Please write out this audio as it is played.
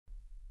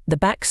The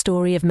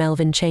Backstory of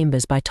Melvin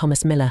Chambers by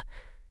Thomas Miller.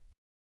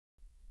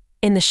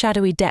 In the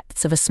shadowy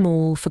depths of a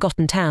small,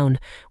 forgotten town,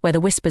 where the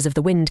whispers of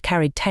the wind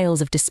carried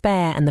tales of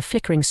despair and the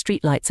flickering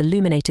streetlights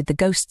illuminated the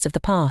ghosts of the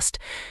past,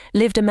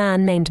 lived a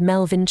man named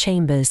Melvin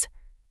Chambers.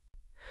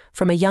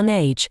 From a young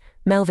age,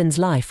 Melvin's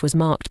life was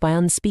marked by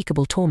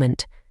unspeakable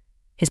torment.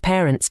 His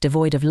parents,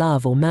 devoid of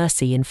love or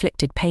mercy,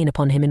 inflicted pain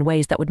upon him in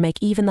ways that would make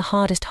even the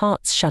hardest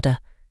hearts shudder.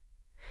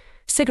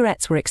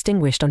 Cigarettes were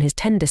extinguished on his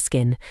tender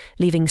skin,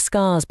 leaving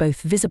scars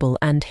both visible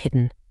and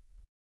hidden.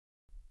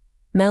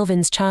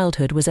 Melvin's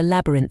childhood was a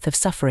labyrinth of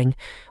suffering,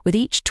 with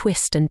each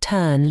twist and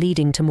turn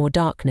leading to more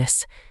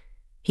darkness.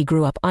 He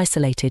grew up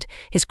isolated,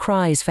 his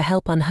cries for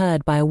help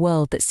unheard by a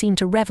world that seemed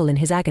to revel in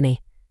his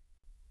agony.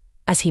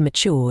 As he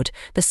matured,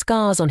 the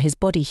scars on his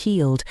body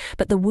healed,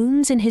 but the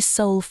wounds in his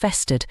soul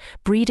festered,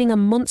 breeding a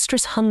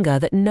monstrous hunger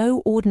that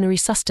no ordinary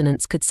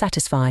sustenance could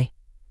satisfy.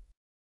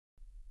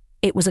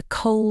 It was a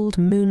cold,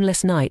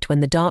 moonless night when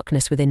the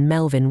darkness within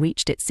Melvin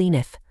reached its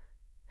zenith.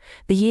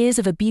 The years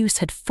of abuse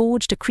had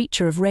forged a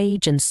creature of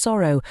rage and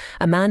sorrow,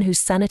 a man whose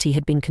sanity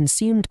had been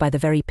consumed by the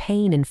very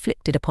pain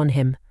inflicted upon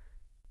him.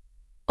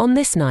 On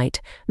this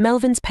night,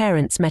 Melvin's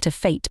parents met a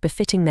fate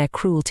befitting their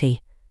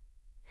cruelty.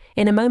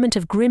 In a moment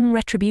of grim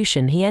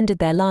retribution, he ended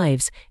their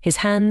lives, his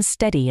hands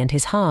steady and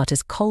his heart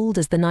as cold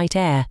as the night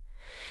air.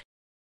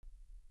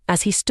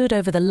 As he stood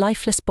over the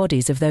lifeless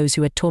bodies of those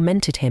who had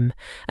tormented him,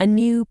 a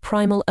new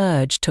primal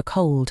urge took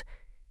hold.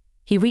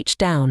 He reached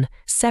down,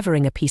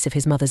 severing a piece of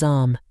his mother's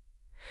arm.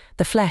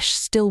 The flesh,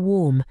 still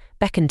warm,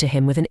 beckoned to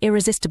him with an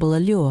irresistible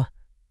allure.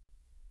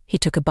 He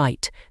took a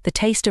bite, the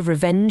taste of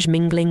revenge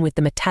mingling with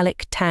the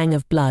metallic tang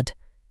of blood.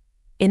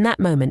 In that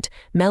moment,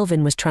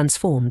 Melvin was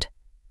transformed.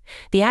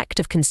 The act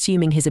of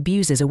consuming his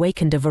abusers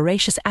awakened a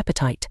voracious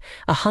appetite,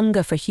 a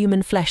hunger for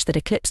human flesh that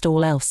eclipsed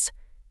all else.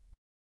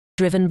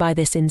 Driven by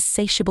this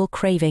insatiable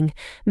craving,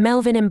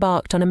 Melvin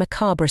embarked on a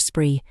macabre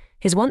spree,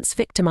 his once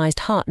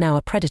victimized heart now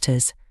a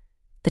predator's.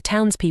 The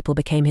townspeople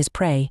became his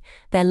prey,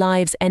 their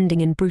lives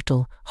ending in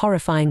brutal,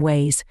 horrifying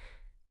ways.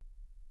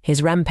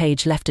 His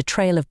rampage left a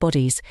trail of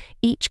bodies,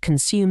 each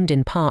consumed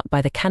in part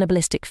by the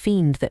cannibalistic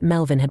fiend that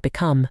Melvin had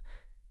become.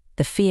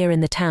 The fear in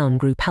the town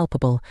grew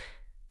palpable,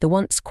 the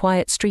once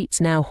quiet streets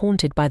now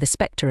haunted by the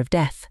spectre of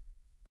death.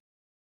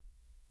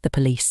 The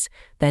police,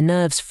 their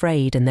nerves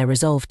frayed and their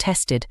resolve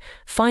tested,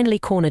 finally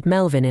cornered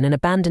Melvin in an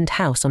abandoned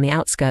house on the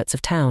outskirts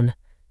of town.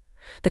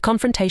 The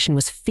confrontation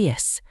was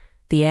fierce,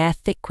 the air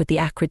thick with the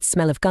acrid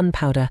smell of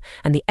gunpowder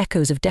and the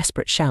echoes of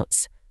desperate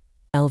shouts.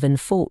 Melvin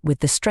fought with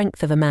the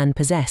strength of a man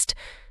possessed,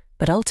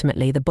 but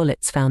ultimately the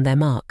bullets found their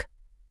mark.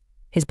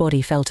 His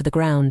body fell to the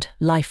ground,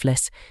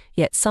 lifeless,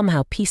 yet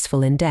somehow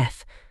peaceful in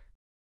death.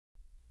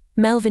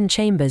 Melvin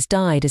Chambers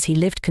died as he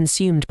lived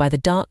consumed by the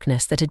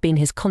darkness that had been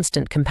his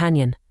constant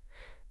companion.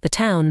 The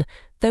town,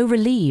 though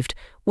relieved,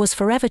 was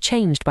forever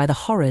changed by the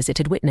horrors it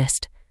had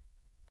witnessed.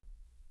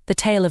 The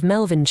tale of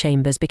Melvin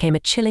Chambers became a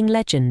chilling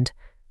legend,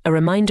 a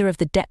reminder of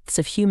the depths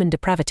of human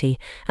depravity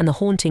and the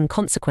haunting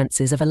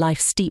consequences of a life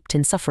steeped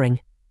in suffering.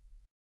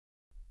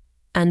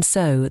 And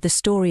so, the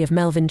story of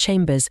Melvin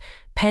Chambers,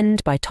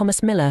 penned by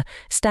Thomas Miller,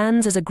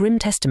 stands as a grim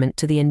testament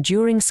to the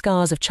enduring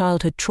scars of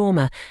childhood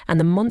trauma and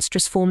the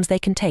monstrous forms they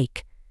can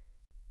take.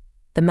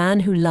 The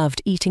man who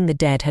loved eating the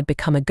dead had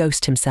become a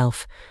ghost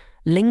himself,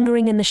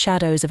 lingering in the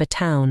shadows of a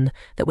town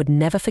that would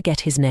never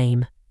forget his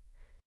name.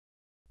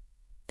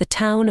 The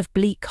town of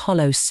Bleak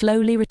Hollow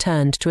slowly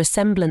returned to a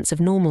semblance of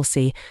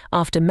normalcy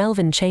after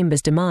Melvin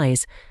Chambers'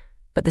 demise,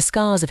 but the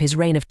scars of his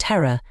reign of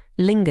terror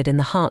lingered in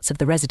the hearts of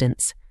the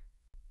residents.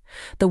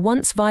 The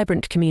once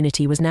vibrant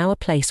community was now a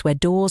place where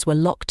doors were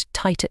locked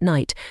tight at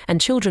night and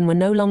children were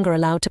no longer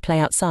allowed to play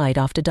outside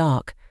after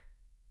dark.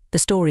 The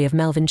story of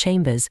Melvin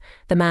Chambers,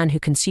 the man who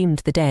consumed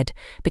the dead,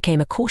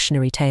 became a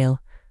cautionary tale,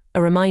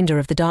 a reminder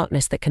of the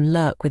darkness that can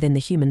lurk within the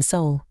human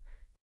soul.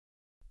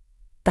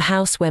 The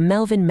house where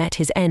Melvin met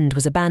his end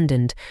was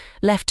abandoned,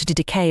 left to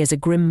decay as a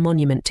grim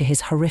monument to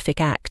his horrific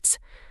acts.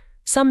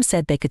 Some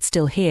said they could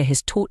still hear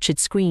his tortured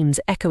screams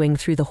echoing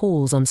through the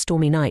halls on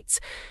stormy nights,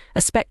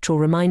 a spectral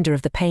reminder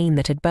of the pain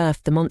that had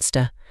birthed the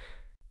monster.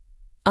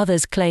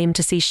 Others claimed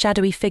to see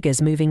shadowy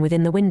figures moving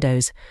within the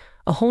windows,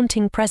 a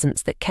haunting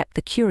presence that kept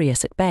the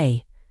curious at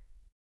bay.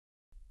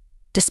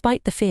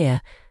 Despite the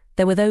fear,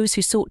 there were those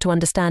who sought to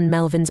understand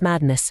Melvin's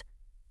madness.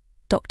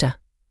 Dr.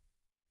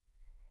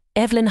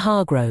 Evelyn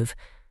Hargrove,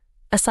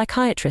 a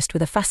psychiatrist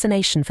with a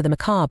fascination for the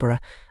macabre,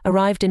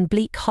 arrived in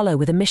Bleak Hollow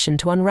with a mission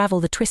to unravel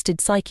the twisted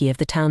psyche of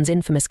the town's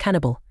infamous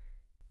cannibal.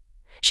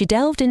 She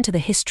delved into the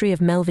history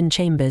of Melvin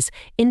Chambers,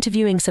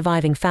 interviewing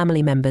surviving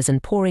family members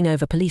and poring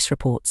over police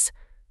reports.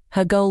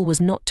 Her goal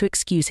was not to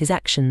excuse his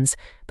actions,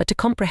 but to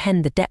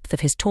comprehend the depth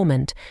of his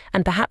torment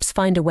and perhaps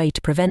find a way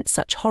to prevent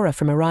such horror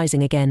from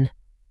arising again.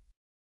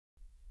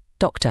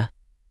 Dr.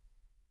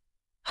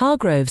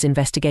 Hargrove's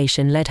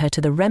investigation led her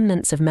to the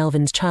remnants of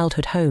Melvin's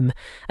childhood home,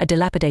 a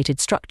dilapidated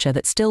structure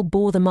that still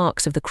bore the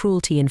marks of the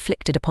cruelty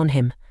inflicted upon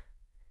him.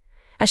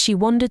 As she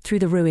wandered through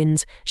the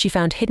ruins, she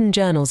found hidden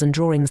journals and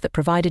drawings that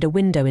provided a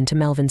window into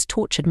Melvin's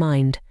tortured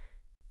mind.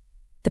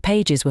 The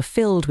pages were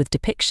filled with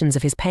depictions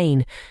of his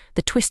pain,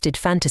 the twisted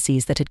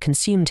fantasies that had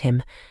consumed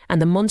him,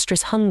 and the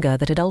monstrous hunger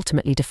that had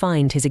ultimately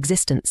defined his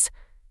existence.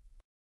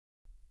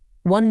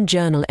 One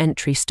journal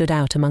entry stood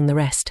out among the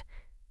rest.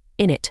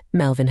 In it,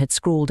 Melvin had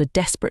scrawled a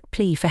desperate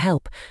plea for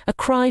help, a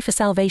cry for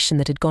salvation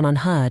that had gone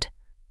unheard.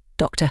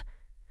 Dr.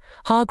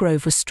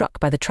 Hargrove was struck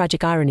by the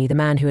tragic irony. The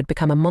man who had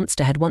become a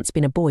monster had once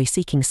been a boy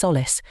seeking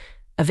solace,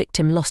 a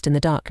victim lost in the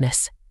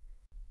darkness.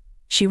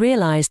 She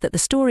realized that the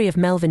story of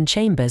Melvin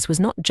Chambers was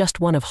not just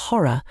one of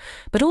horror,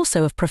 but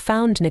also of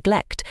profound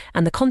neglect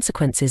and the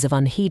consequences of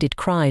unheeded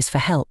cries for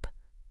help.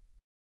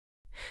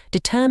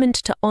 Determined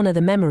to honor the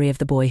memory of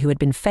the boy who had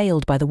been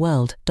failed by the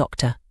world,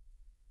 Dr.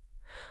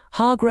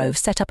 Hargrove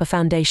set up a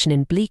foundation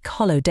in Bleak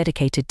Hollow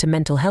dedicated to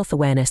mental health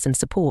awareness and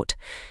support.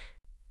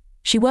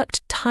 She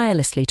worked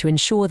tirelessly to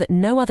ensure that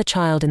no other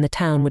child in the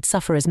town would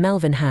suffer as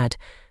Melvin had,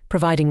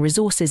 providing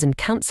resources and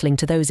counseling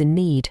to those in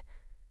need.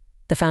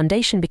 The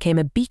foundation became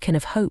a beacon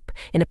of hope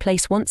in a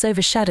place once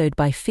overshadowed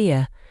by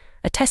fear,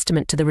 a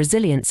testament to the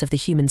resilience of the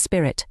human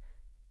spirit.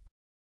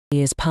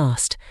 Years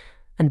passed,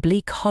 and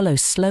Bleak Hollow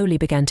slowly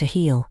began to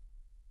heal.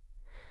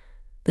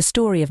 The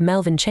story of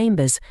Melvin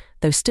Chambers,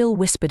 though still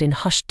whispered in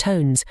hushed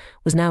tones,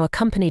 was now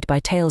accompanied by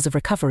tales of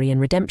recovery and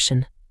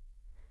redemption.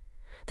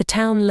 The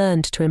town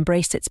learned to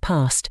embrace its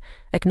past,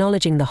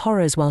 acknowledging the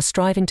horrors while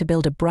striving to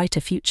build a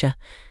brighter future.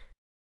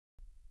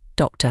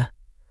 Dr.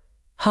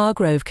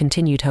 Hargrove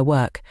continued her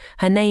work,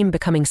 her name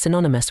becoming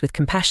synonymous with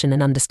compassion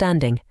and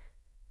understanding.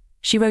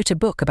 She wrote a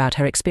book about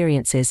her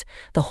experiences,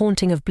 The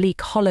Haunting of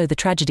Bleak Hollow, The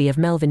Tragedy of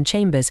Melvin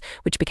Chambers,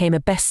 which became a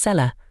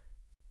bestseller.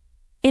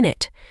 In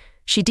it,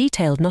 she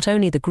detailed not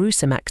only the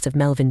gruesome acts of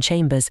Melvin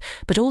Chambers,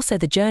 but also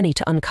the journey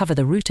to uncover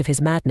the root of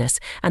his madness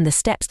and the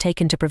steps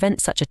taken to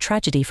prevent such a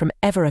tragedy from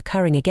ever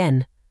occurring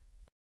again.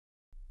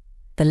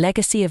 The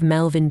legacy of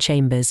Melvin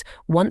Chambers,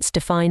 once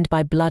defined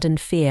by blood and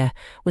fear,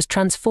 was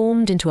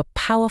transformed into a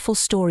powerful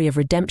story of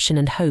redemption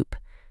and hope.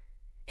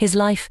 His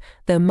life,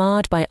 though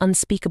marred by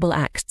unspeakable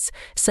acts,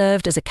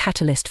 served as a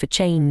catalyst for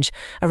change,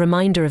 a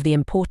reminder of the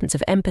importance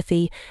of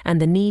empathy and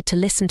the need to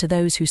listen to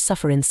those who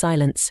suffer in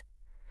silence.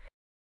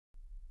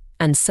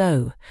 And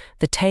so,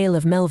 the tale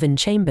of Melvin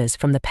Chambers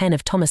from the pen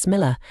of Thomas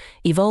Miller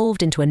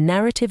evolved into a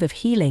narrative of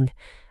healing,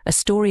 a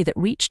story that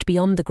reached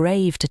beyond the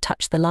grave to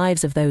touch the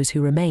lives of those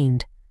who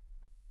remained.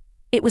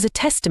 It was a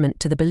testament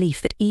to the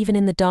belief that even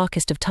in the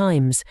darkest of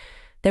times,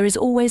 there is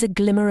always a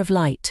glimmer of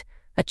light,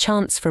 a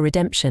chance for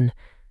redemption,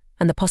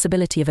 and the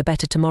possibility of a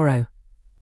better tomorrow.